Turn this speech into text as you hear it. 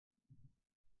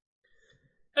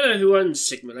Hello everyone,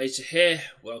 Sigma Later here.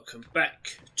 Welcome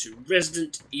back to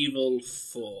Resident Evil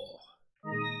 4.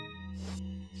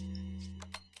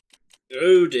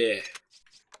 Oh dear.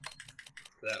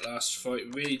 That last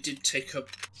fight really did take up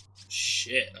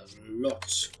a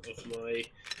lot of my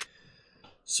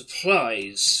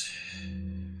supplies.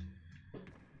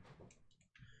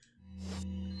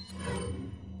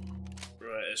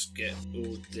 Right, let's get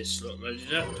all this lot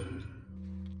loaded up.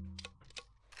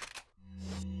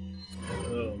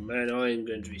 Oh man, I am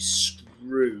going to be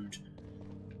screwed.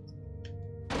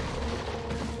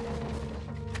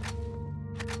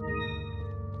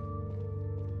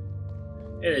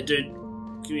 Hey there, dude.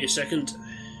 Give me a second.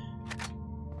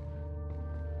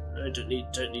 I don't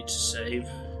need to save.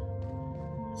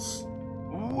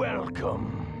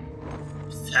 Welcome.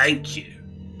 Thank you.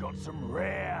 Got some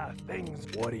rare things.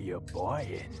 What are you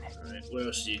buying? Right, what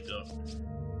else do you got?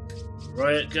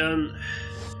 Riot gun.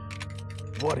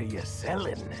 What are you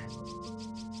selling?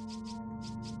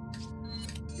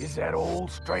 Is that all,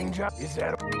 stranger? Is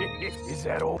that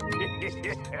all?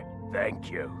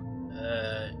 Thank you.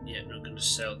 Yeah, not going to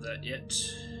sell that yet.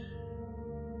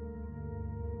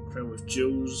 Crown with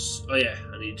jewels. Oh yeah,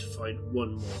 I need to find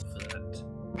one more for that.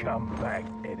 Come back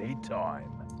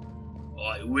anytime.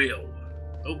 I will.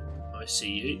 Oh, I see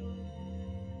you.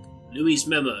 Louis's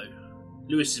memo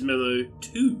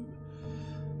 2.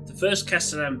 The first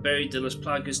Castellan buried the Las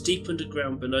Plagas deep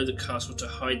underground below the castle to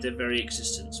hide their very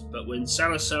existence, but when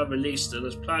Salazar released the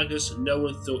Las Plagas, no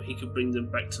one thought he could bring them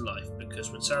back to life,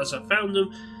 because when Salazar found them,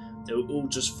 they were all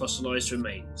just fossilized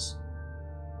remains.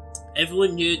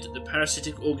 Everyone knew that the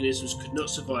parasitic organisms could not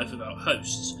survive without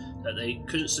hosts, that they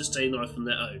couldn't sustain life on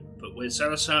their own, but when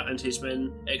Salazar and his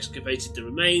men excavated the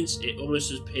remains, it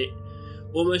almost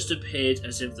appeared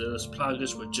as if the Las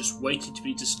Plagas were just waiting to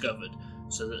be discovered,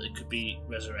 so that it could be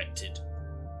resurrected.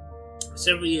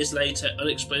 Several years later,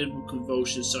 unexplainable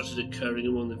convulsions started occurring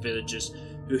among the villagers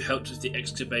who helped with the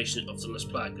excavation of the Las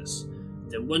Plagas.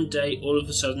 Then one day, all of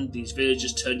a sudden, these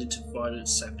villagers turned into violent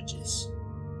savages.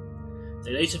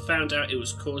 They later found out it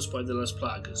was caused by the Las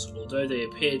Plagas. Although they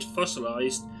appeared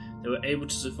fossilized, they were able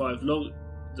to survive the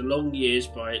long years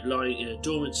by lying in a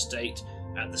dormant state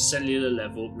at the cellular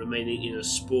level, remaining in a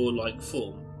spore-like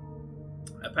form.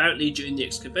 Apparently, during the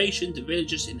excavation, the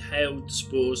villagers inhaled the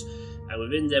spores, and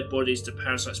within their bodies the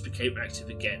parasites became active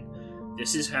again.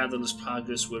 This is how the Las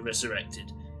Plagas were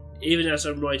resurrected. Even as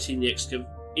I'm writing, the excavation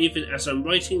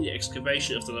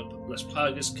of the Las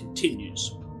Plagas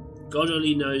continues. God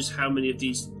only knows how many of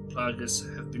these Plagas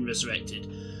have been resurrected,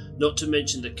 not to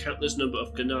mention the countless number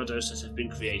of Ganados that have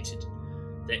been created.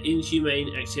 Their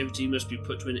inhumane activity must be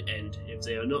put to an end. If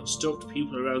they are not stopped,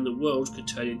 people around the world could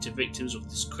turn into victims of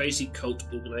this crazy cult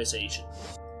organization.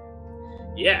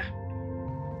 Yeah.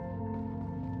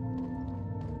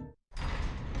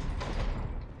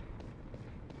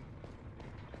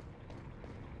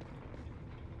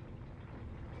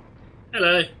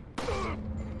 Hello.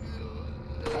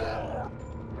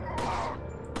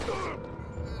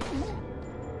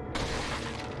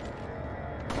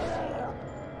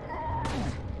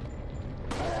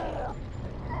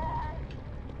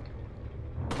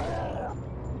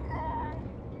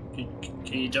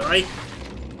 Can you die?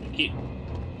 Thank you.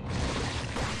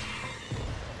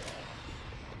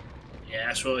 Yeah,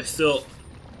 that's what I thought.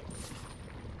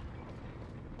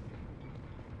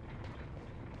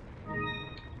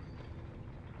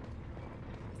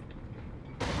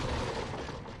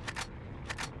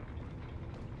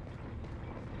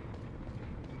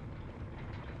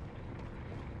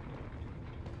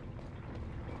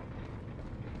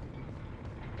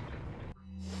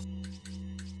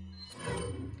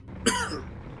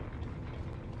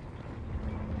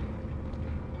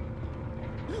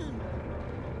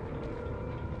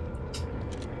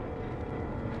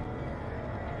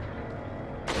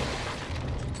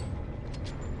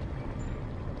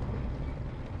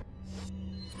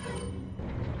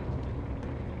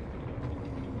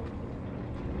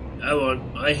 Go on,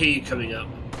 I hear you coming up.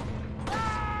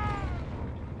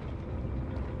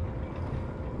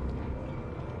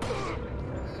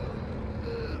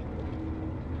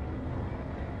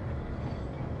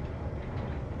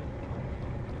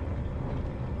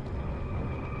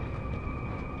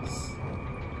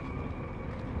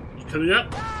 You coming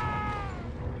up?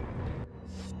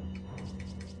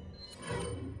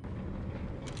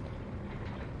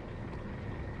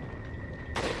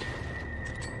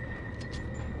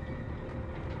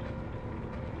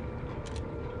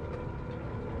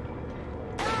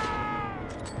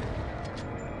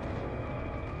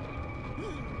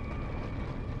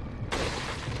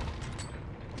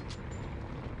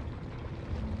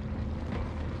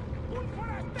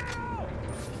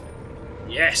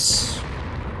 Yes!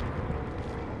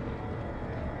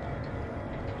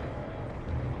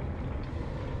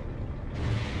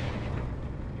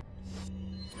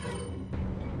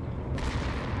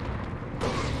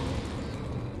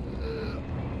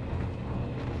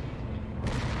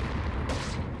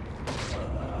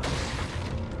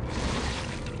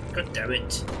 God damn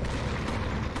it.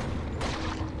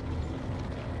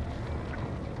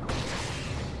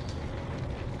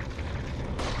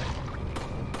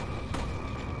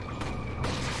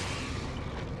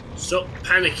 Stop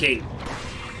panicking.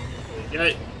 There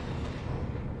we go.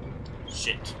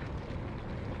 Shit.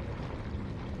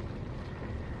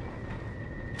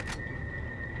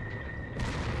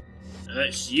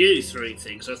 It's you throwing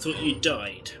things. I thought you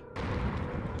died.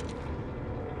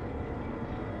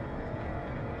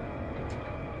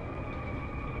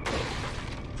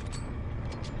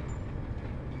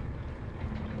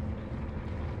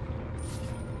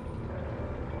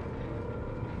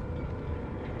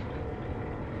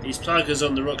 These plagers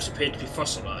on the rocks appear to be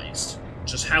fossilised.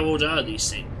 Just how old are these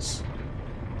things?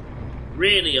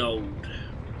 Really old.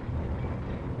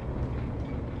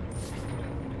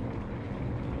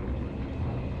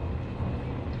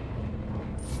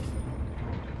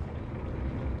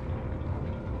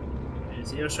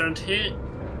 Anything else around here?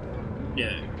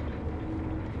 No.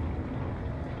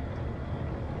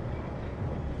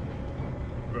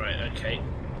 Right, okay.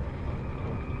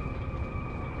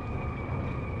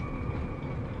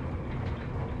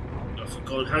 I've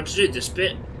forgotten how to do this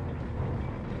bit.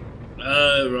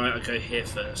 Oh, right, I'll go here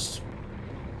first.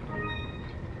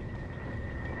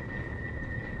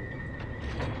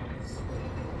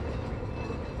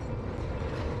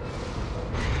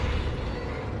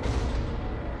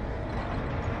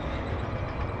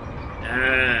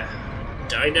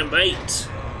 Dynamite.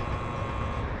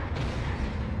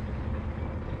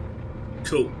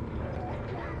 Cool.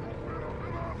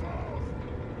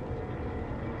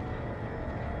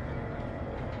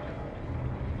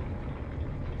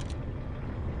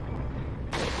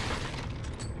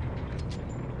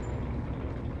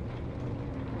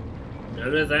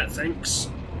 None of that, thanks.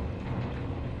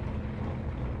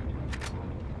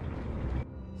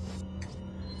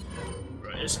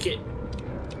 Right, let's get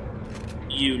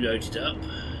you loaded up.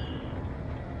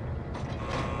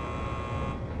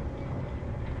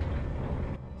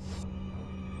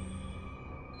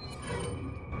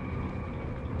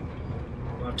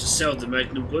 I'll have to sell the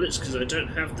Magnum bullets because I don't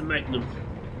have the Magnum.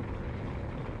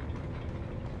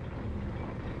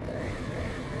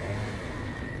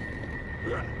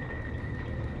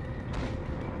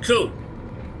 Cool.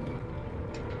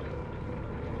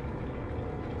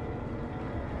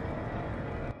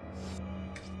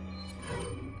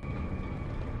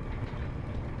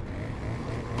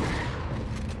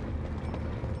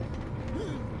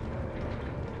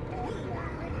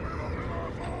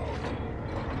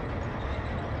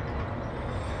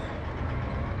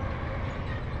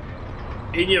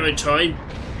 In your own time.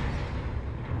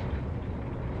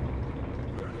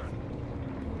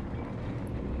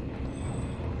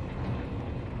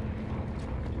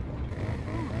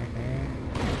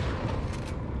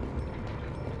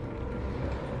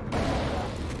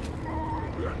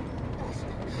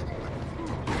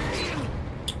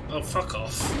 Oh, fuck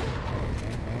off.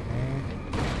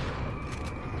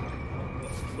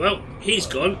 Well, he's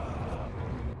gone.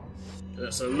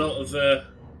 That's a lot of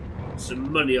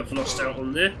some money I've lost out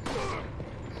on there.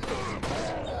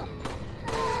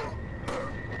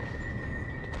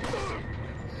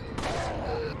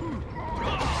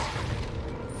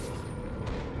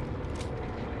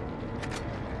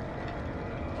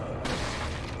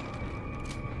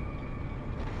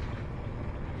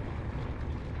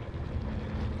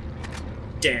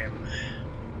 Damn.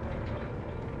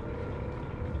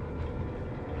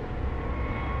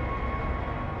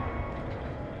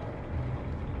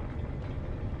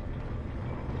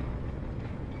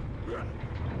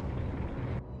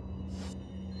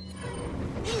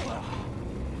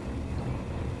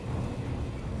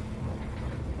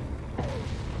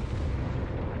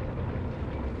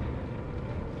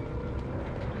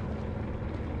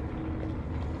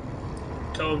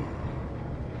 Come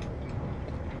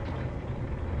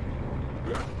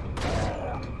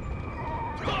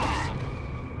on.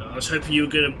 I was hoping you were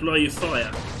going to blow your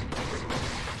fire.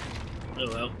 Oh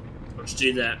well, let's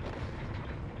do that.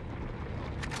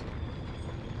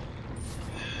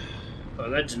 Well,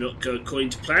 that did not go according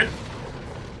to plan.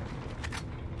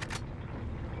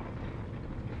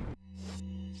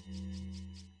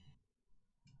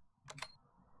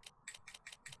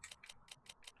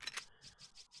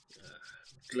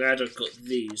 Glad I've got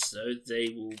these though, they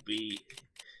will be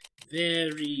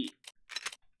very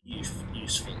useful.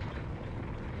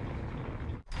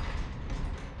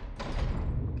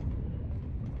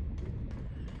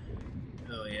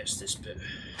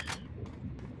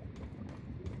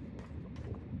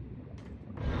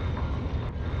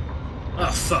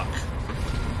 Oh, fuck.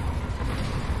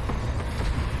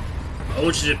 I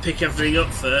wanted to pick everything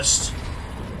up first.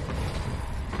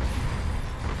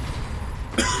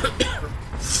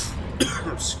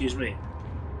 Excuse me.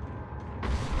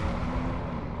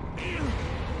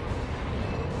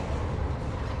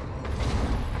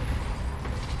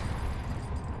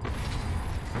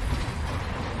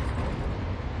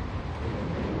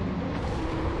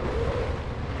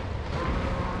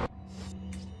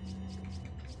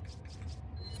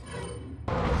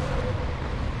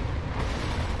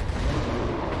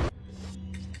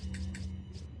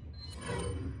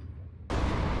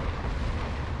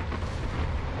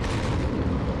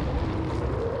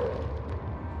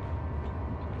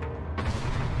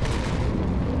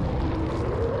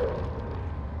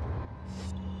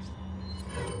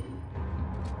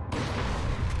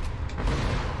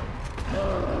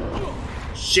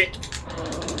 Shit!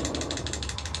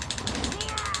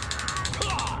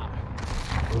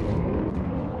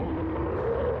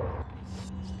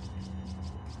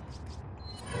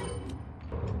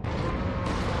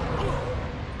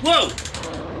 Whoa!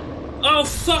 Oh,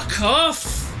 fuck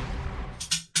off!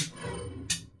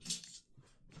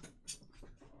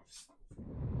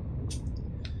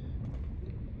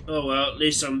 Oh well, at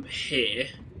least I'm here.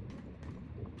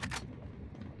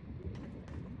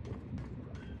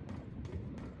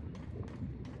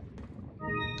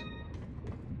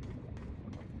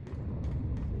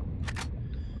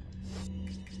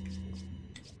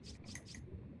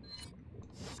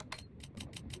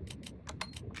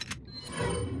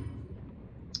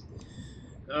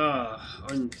 Ah,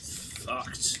 I'm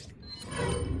fucked.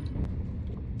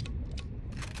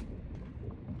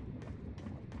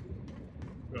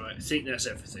 Right, I think that's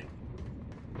everything.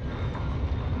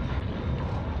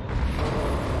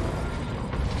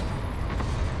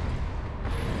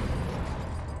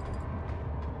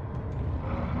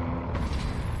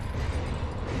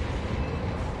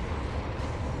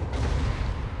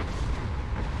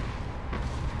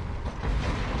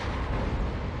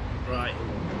 Right.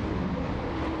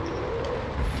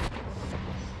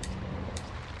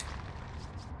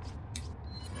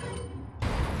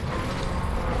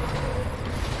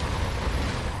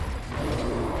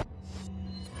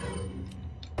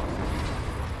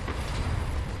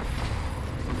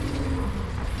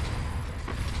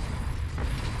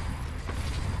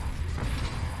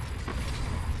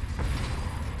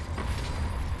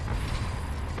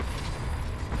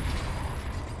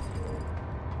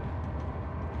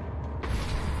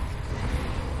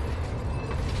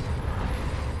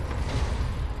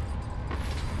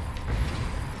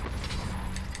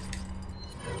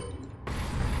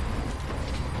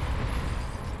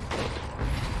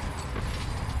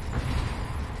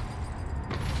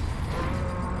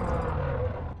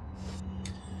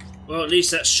 Well, at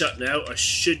least that's shut now. I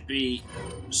should be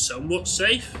somewhat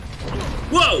safe.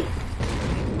 Whoa!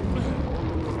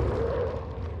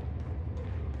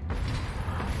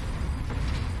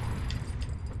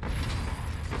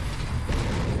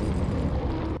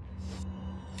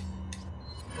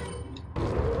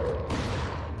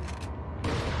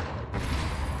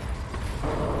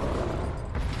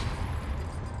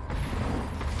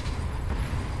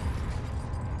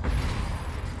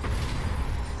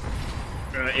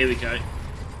 Right, here we go.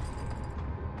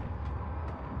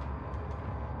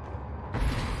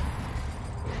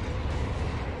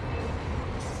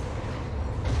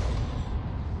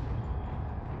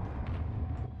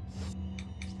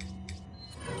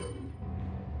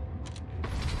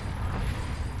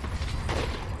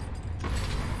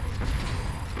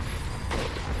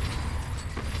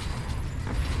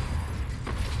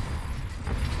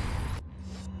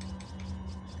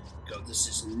 God, this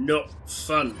is not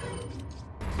fun.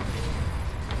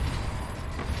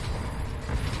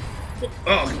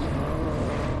 Oh!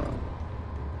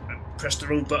 I pressed the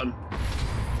wrong button.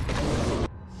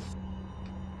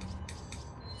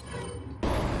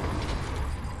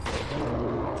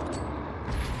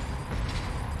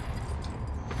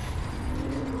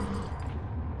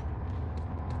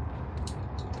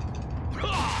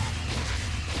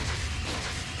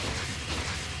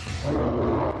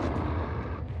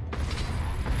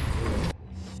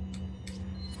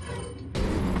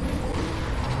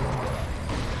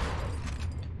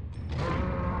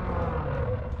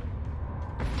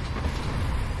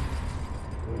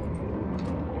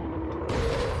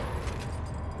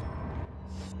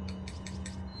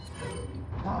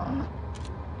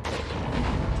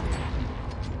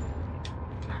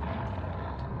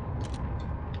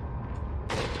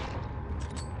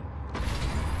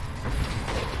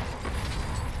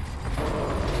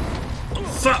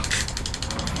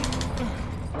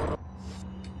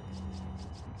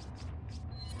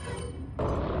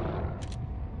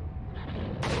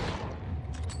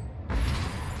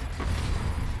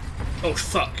 Oh,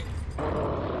 fuck.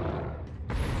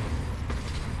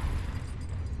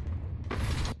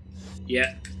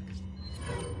 Yeah.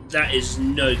 That is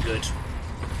no good.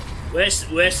 Where's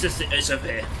the thing? It's up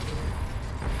here.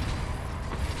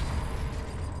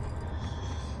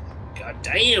 God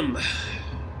damn.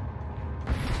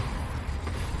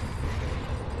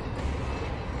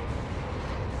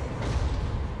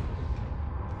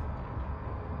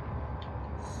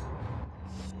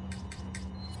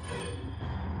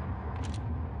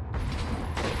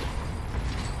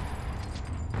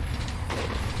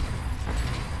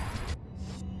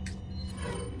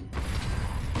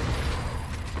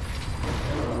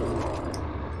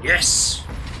 Yes!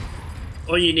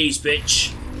 On your knees,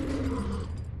 bitch.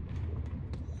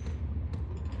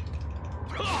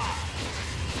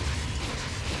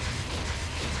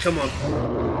 Come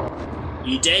on.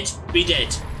 You dead? Be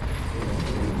dead.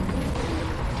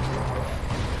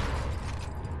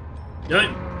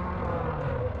 No.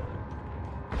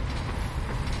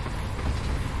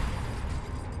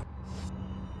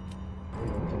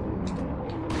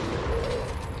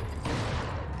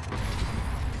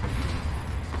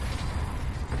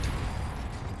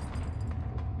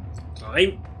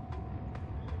 Time.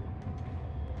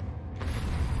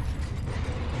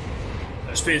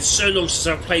 It's been so long since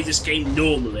I've played this game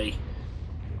normally.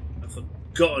 I've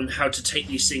forgotten how to take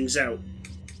these things out.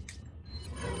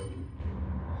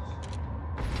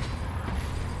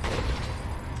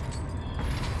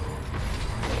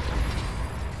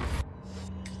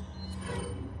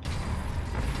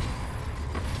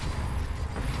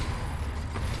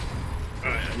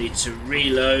 Alright, I need to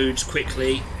reload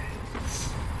quickly.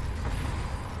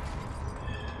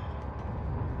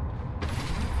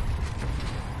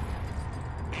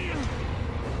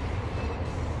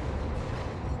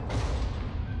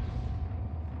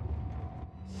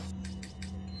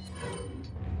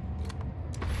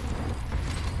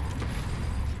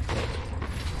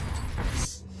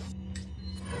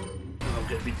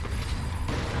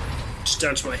 Just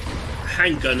down to my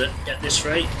handgun at this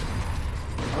rate.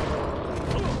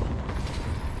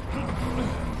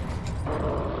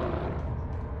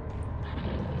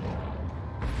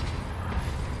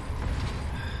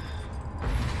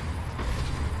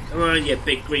 Come on, you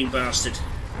big green bastard.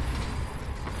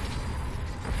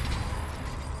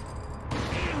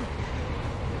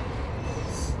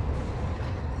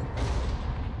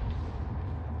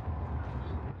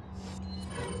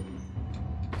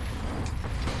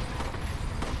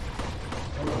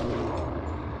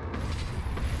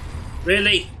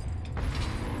 Really?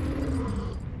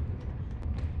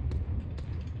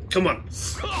 Come on.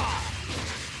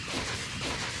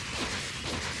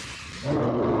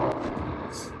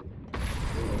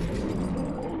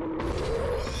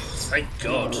 Thank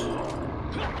God.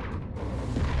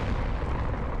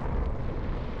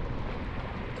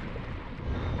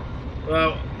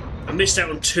 Well, I missed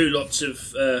out on 2 lots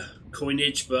of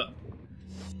coinage, but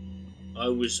I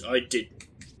was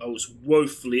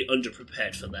woefully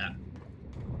underprepared for that.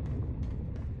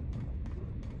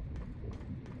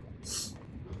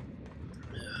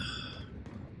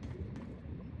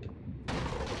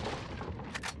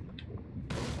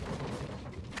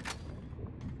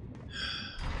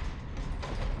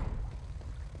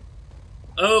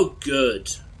 Oh, good.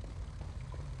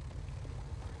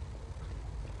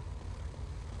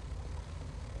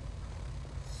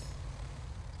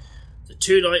 The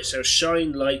 2 lights shall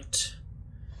shine light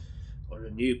on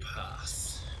a new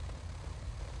path.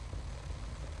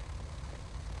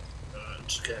 I'm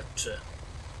just going to...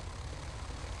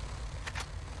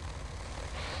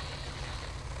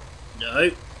 No,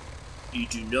 you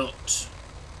do not.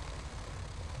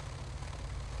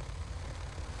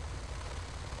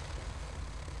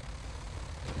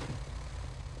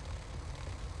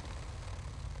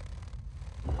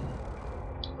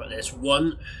 Right, there's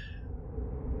one.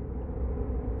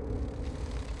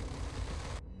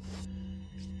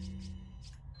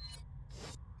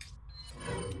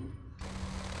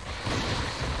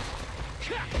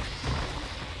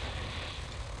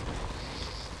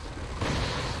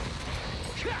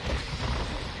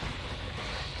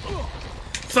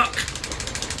 Fuck!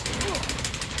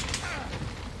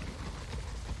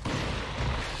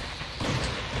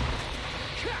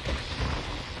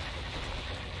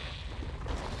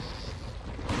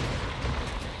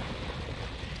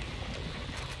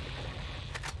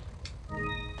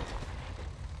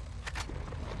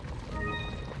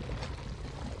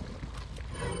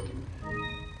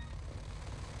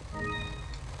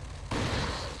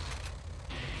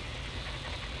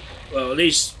 Well, at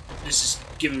least this is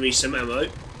giving me some ammo.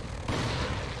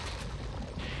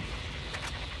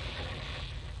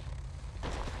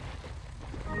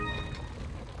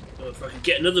 could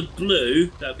get another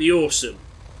blue, that'd be awesome.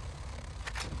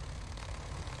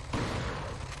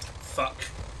 Fuck.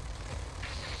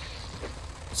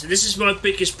 So this is my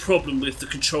biggest problem with the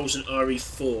controls in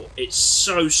RE4. It's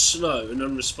so slow and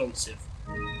unresponsive.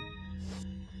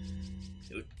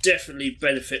 It would definitely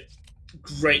benefit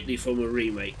greatly from a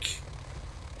remake.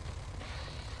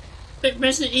 But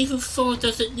Resident Evil 4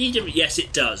 doesn't need a... Yes,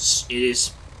 it does. It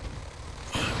is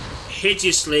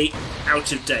hideously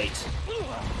out of date.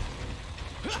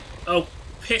 Oh,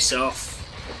 piss off.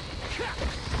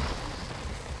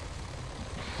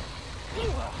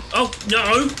 Oh,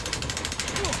 no!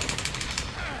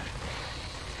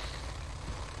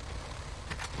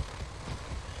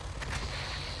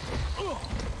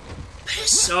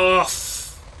 Piss off!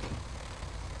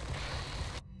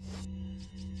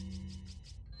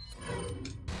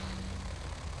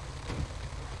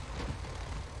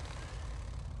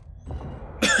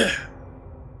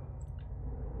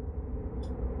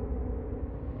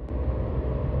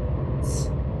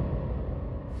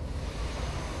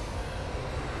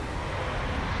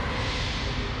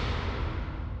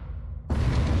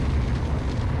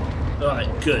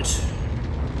 Alright, good.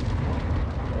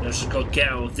 I just got to get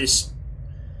out of this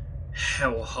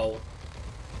hellhole.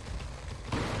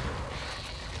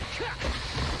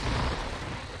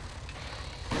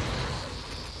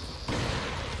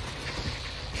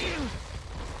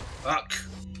 Fuck.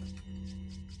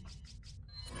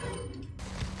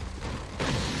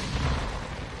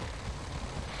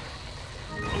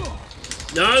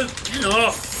 No, get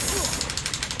off.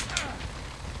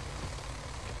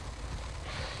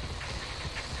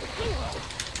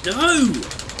 No,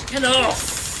 get off.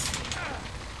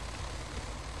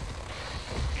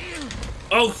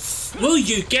 Oh, will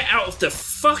you get out of the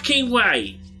fucking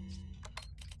way?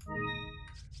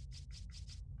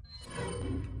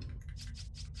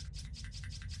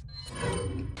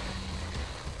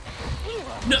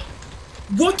 No,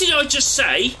 what did I just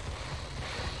say?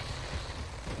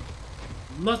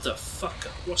 Motherfucker,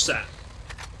 what's that?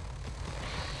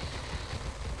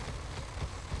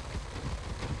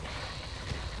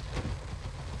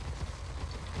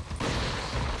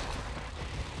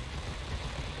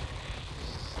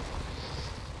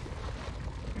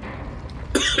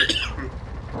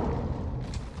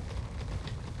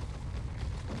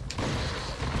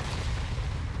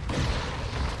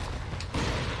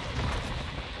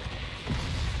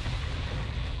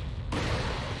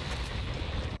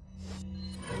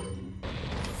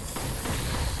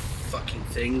 Fucking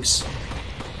things.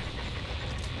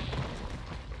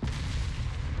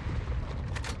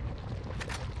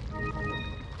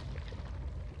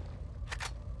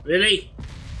 Really?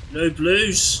 No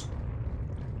blues?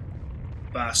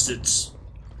 Bastards.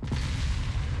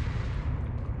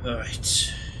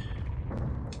 Alright.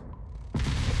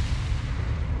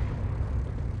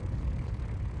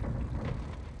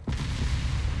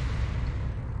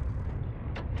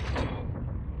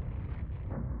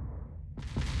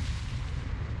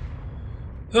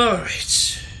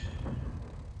 Alright.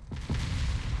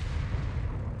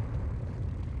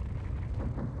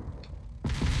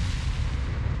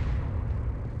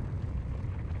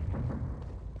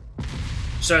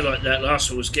 So like that last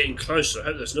one was getting closer. I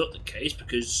hope that's not the case,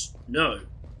 because no.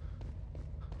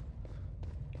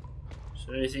 Is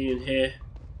there anything in here?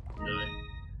 No.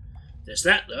 There's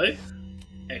that though.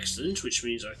 Excellent, which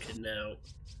means I can now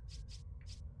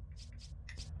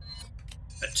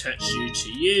attach you to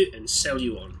you and sell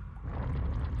you on.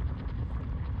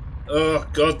 Oh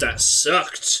god, that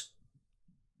sucked.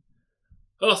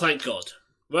 Oh, thank god.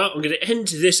 Well, I'm going to end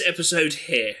this episode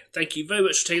here. Thank you very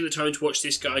much for taking the time to watch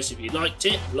this, guys. If you liked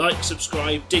it, like,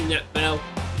 subscribe, ding that bell.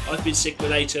 I've been Sigma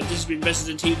Later. This has been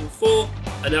Resident Evil 4,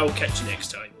 and I will catch you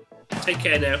next time. Take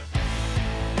care now.